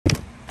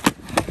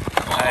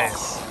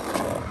Nice.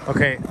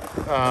 Okay,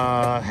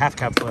 half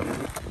cab flip.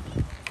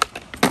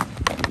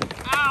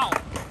 Ow!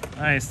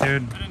 Nice, dude.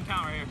 I didn't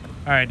count right here.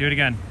 All right, do it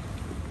again.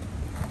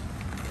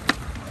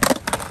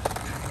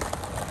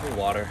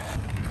 Water.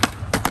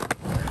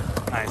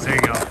 Nice, there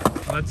you go.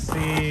 Let's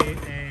see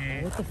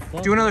What the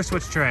fuck? do another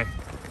switch tray.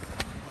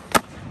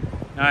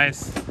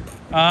 Nice.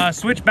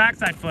 Switch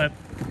backside flip.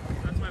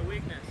 That's my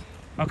weakness.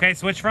 Okay,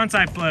 switch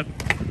frontside flip.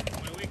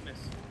 My weakness.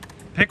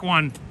 Pick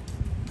one.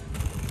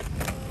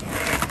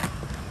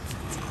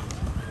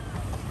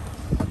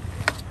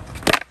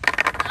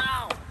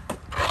 Ow!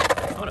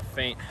 I want to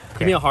faint.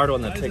 Give me a hard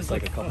one that takes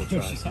like a couple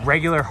tries.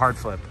 Regular hard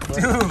flip.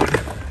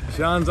 Dude,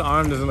 Sean's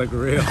arm doesn't look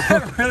real.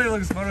 that really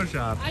looks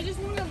Photoshopped. I just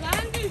want to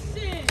land this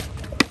shit.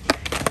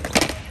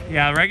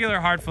 Yeah, regular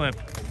hard flip.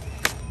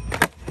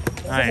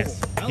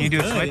 Nice. Can you do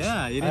a switch?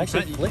 Yeah, you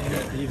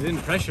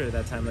didn't pressure it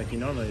that time like you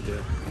normally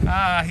do.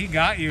 Ah, he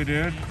got you,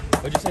 dude.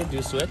 What'd you say? Do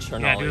a switch or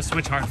Yeah, not? do a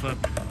switch hard flip.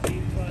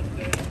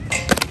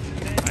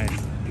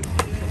 Nice.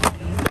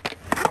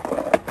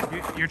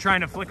 You're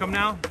trying to flick them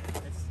now?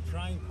 It's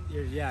trying.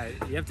 Yeah,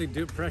 you have to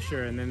do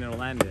pressure and then it'll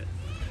land it.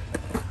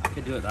 I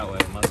could do it that way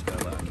with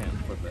Musco, but I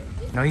can't flip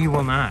it. No, you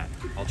will not.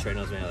 I'll train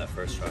nose me on that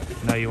first try.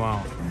 No, you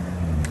won't.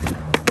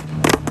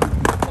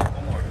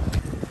 One more.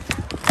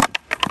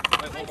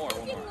 Wait, one more.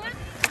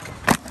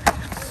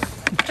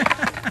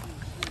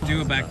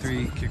 Do a back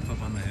three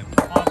kickflip on the hip.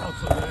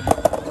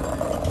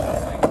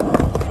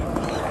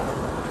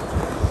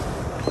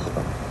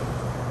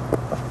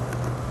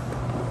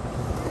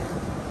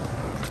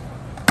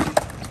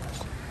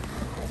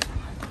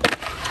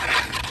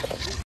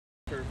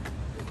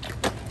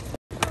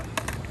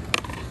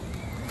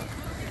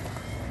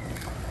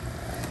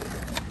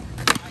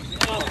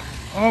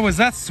 Oh, was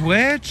that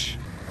switch?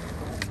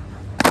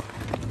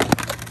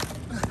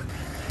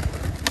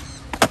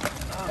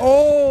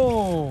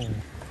 Oh!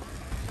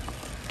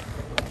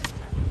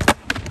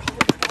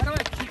 Why do I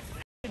keep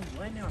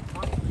landing on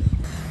top?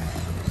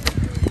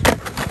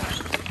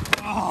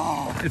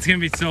 Oh, it's gonna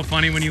be so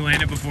funny when you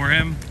land it before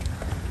him.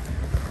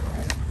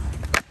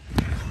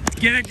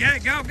 Get it,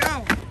 go,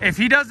 go! If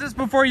he does this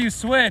before you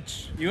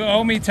switch, you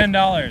owe me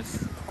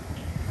 $10.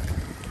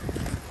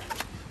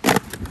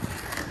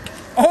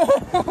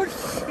 Oh, shit!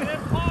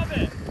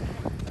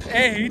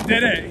 Hey, he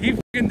did it. He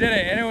fucking did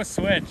it, and it was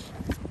switch.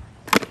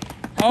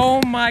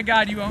 Oh my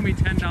God, you owe me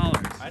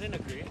 $10. I didn't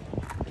agree.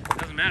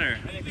 Doesn't matter.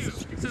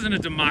 This isn't a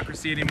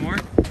democracy anymore.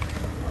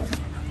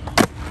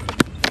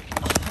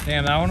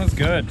 Damn, that one was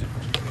good.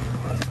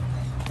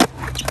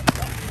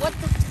 What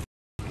the?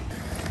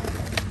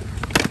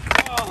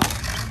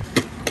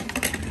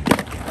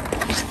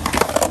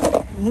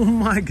 Oh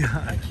my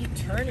God. I keep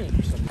turning.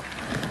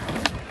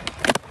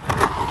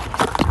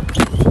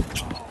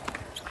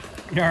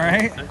 You all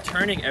right? I'm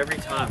turning every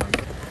time.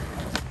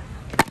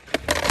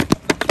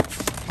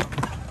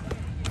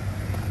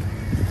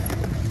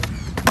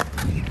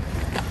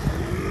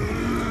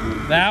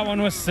 That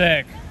one was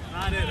sick.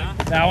 Not it, huh?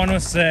 That one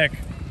was sick.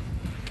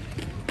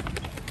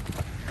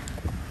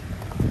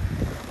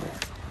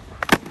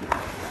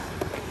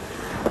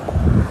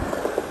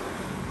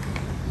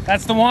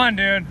 That's the one,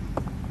 dude.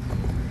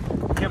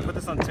 You can't put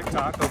this on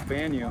TikTok, I'll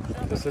ban you.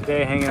 Just a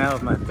day hanging out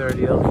with my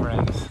 30 old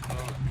friends.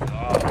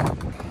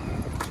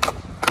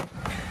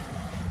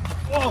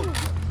 Whoa!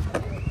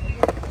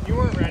 You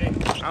weren't ready.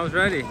 I was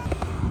ready.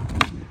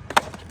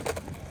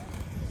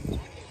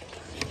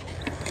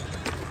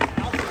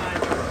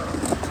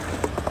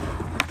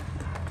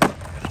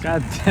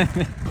 God damn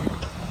it.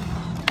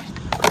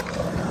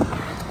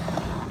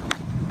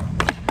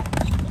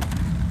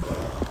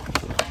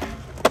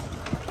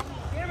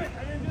 Damn it,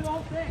 I didn't do the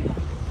whole thing.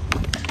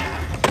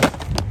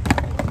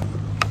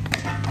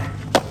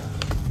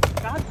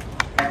 God.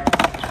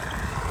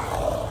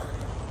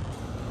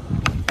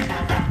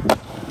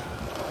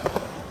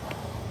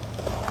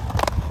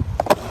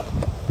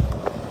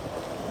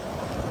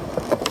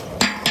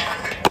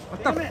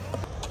 What the? Damn it.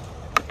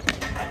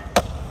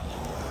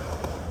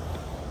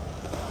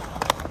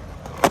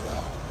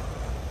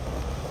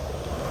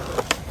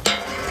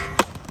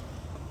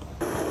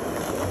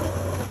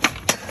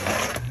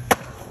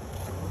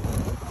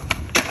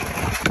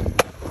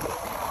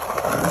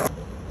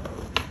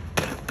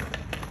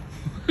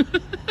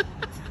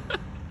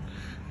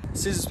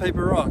 Scissors,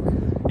 paper, rock.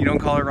 You don't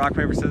call it rock,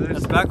 paper, scissors?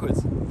 That's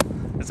backwards.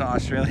 It's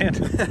Australian.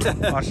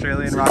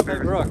 Australian rock,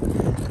 paper, rock.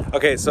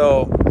 Okay,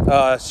 so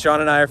Sean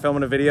and I are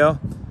filming a video.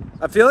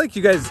 I feel like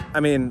you guys,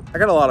 I mean, I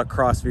got a lot of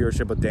cross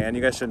viewership with Dan.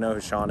 You guys should know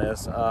who Sean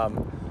is.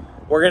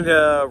 We're going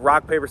to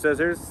rock, paper,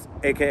 scissors,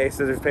 aka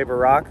scissors, paper,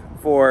 rock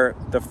for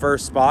the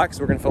first spot, because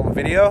we're going to film a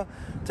video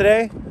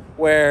today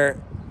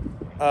where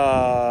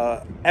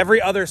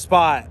every other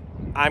spot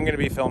I'm going to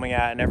be filming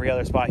at and every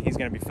other spot he's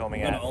going to be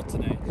filming at.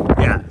 Alternate.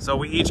 Yeah, so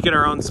we each get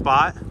our own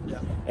spot.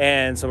 Yeah.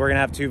 And so we're going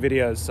to have 2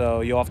 videos,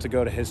 so you'll have to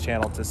go to his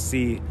channel to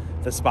see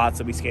the spots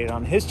that we skated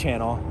on his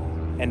channel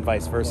and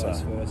vice versa.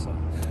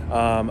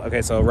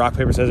 Okay, so rock,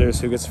 paper, scissors.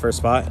 Who gets the first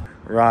spot?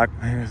 Rock,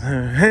 paper,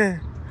 scissors.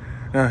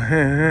 You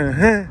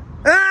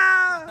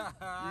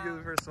get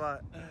the first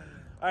spot.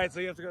 All right,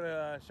 so you have to go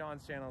to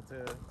Sean's channel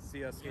to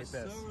see us skate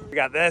this. We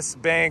got this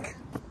bank.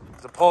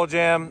 There's a pole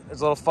gym.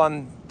 There's a little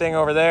fun thing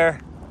over there.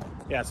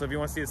 Yeah, so if you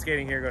want to see the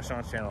skating here, go to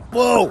Sean's channel.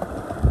 Whoa!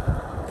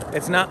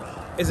 It's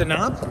not. Is it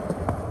not?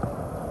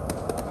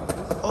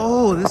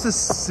 Oh, this is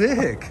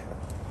sick.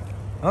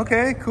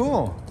 Okay,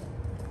 cool.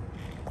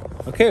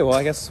 Okay, well,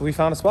 I guess we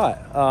found a spot.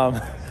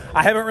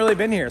 I haven't really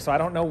been here, so I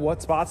don't know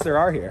what spots there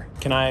are here.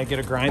 Can I get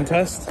a grind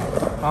test?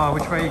 Oh,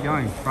 which way are you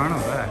going? Front or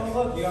back?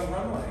 Oh, look, you got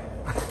runway.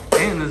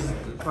 And there's a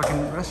fucking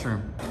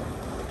restroom.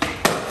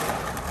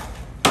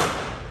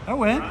 That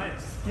went.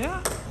 Nice.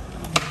 Yeah.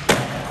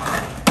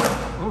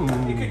 Ooh.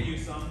 You could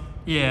use some.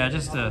 Yeah,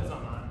 just a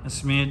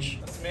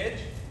smidge. A smidge?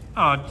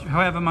 Oh,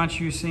 however much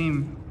you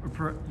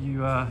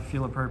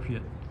feel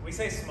appropriate. We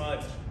say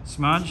smudge.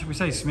 Smudge? We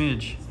say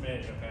smidge.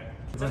 Smidge, okay.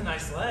 It's a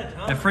nice ledge,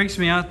 huh? It freaks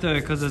me out though,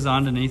 because there's the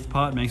underneath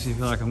part. It makes me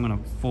feel like I'm gonna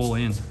fall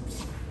in.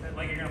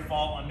 Like you're gonna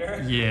fall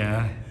under?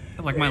 Yeah.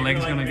 Like my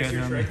leg's gonna go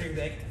down there.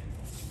 Like,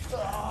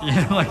 oh.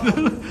 Yeah, like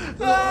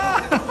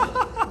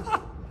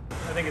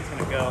I think it's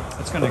gonna go.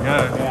 It's gonna go.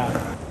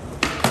 Yeah.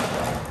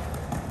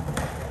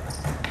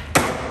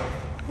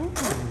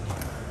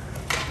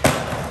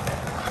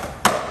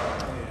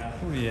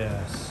 Oh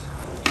yes.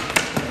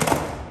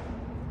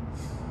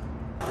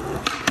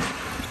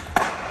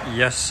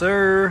 Yes,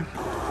 sir.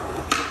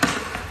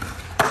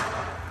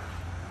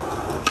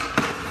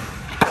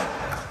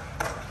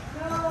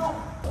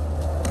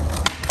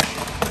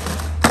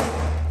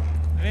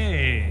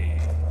 Hey.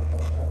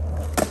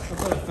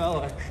 That's what it felt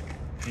like.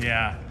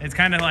 Yeah, it's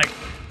kind of like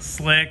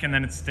slick and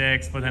then it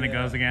sticks, but then it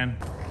goes again.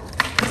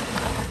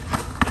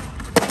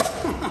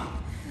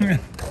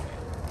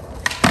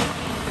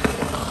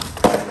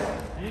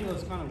 Angle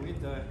is kind of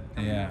weird though.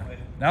 Yeah,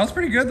 that was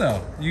pretty good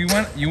though. You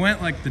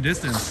went like the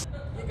distance.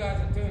 You guys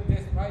are doing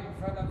this right in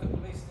front of the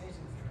police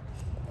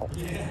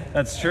station. Yeah.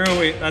 That's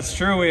true. That's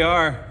true. We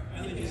are. I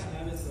only just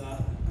noticed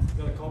that.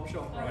 Got a cop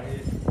shop right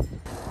here.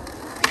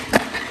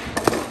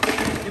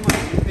 You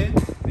might be in.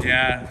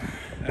 Yeah,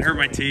 it hurt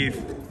my teeth.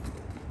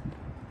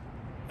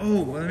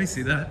 Oh, well, let me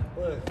see that.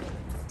 Look.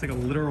 It's like a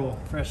literal.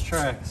 Fresh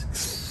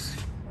tracks.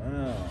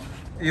 Wow.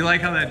 You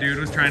like how that dude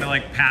was trying to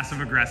like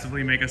passive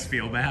aggressively make us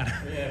feel bad?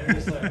 Yeah, we're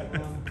just like,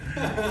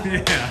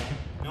 Yeah.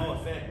 no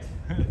effect.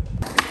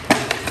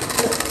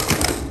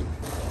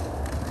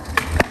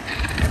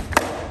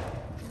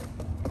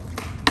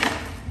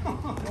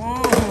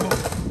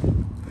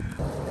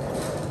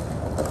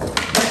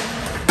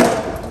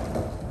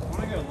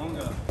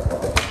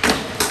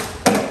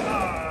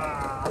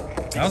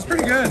 That was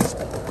pretty good.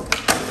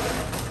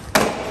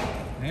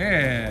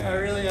 Yeah. I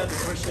really had to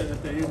push it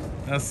at the end.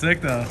 That was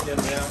sick though. Get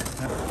it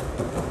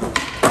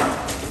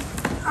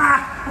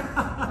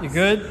out. You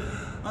good?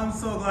 I'm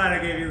so glad I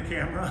gave you the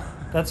camera.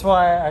 That's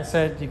why I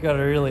said you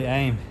gotta really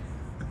aim.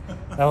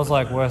 That was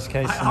like worst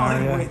case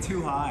scenario. way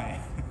too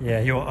high. Yeah,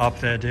 you were up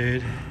there,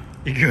 dude.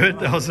 You good?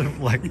 That was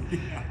like,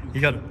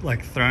 you got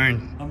like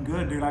thrown. I'm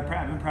good, dude. I've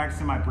been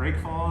practicing my break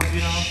falls,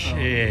 you know? So.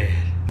 Yeah.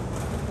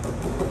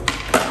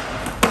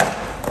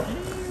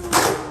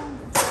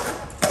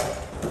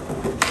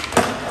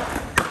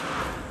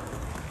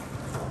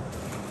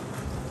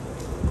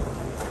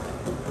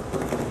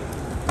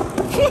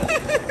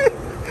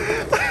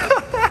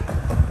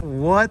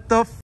 What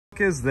the f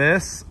is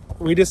this?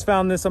 We just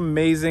found this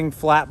amazing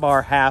flat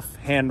bar half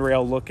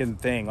handrail looking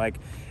thing. Like,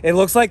 it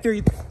looks like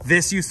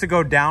this used to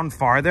go down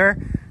farther,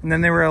 and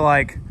then they were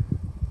like,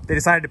 they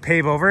decided to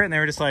pave over it, and they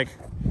were just like,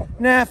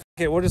 nah, f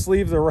it, we'll just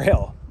leave the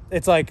rail.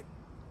 It's like,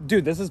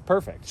 dude, this is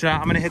perfect. So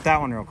I'm gonna hit that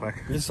one real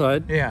quick. This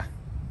side? Yeah.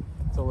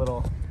 It's a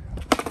little.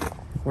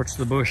 Watch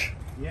the bush.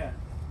 Yeah.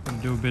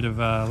 And do a bit of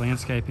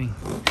landscaping.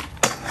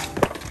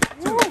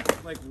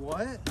 Dude, like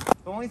what?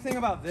 The only thing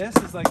about this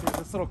is like there's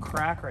this little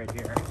crack right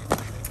here.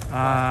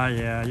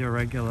 Yeah, you're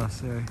regular,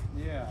 so.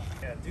 Yeah.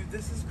 Yeah, dude,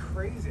 this is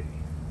crazy.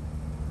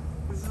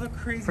 This is a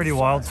crazy Pretty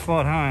wild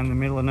spot, huh? In the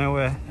middle of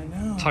nowhere. I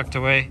know. Tucked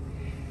away.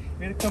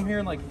 We had to come here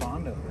and like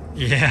bond over.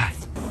 Yeah.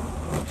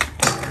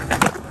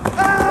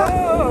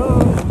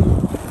 Oh!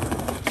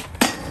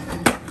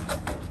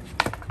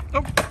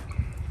 Oh.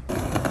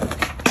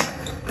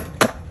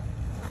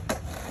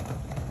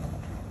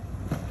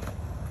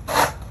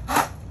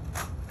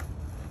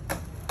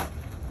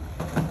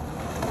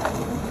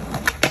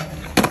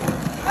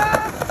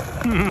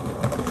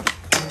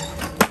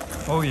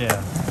 Oh yeah.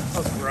 That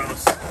was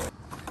gross.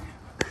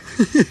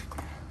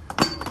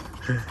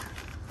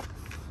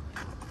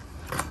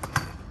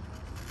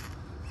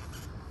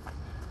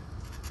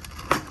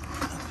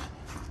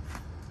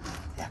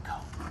 Yeah, go.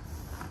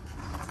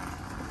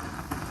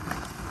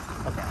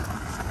 Okay.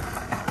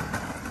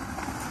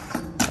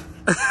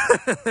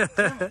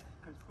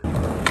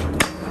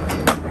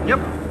 Yep.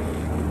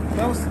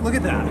 That was, look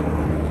at that.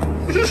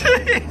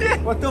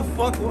 What the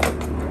fuck?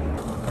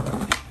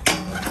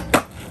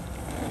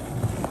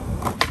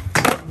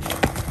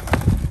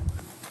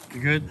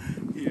 You good?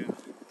 Yeah.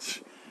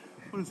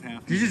 What is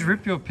happening? Did you just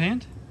rip your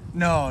pant?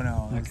 No,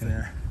 it's Okay.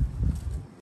 there.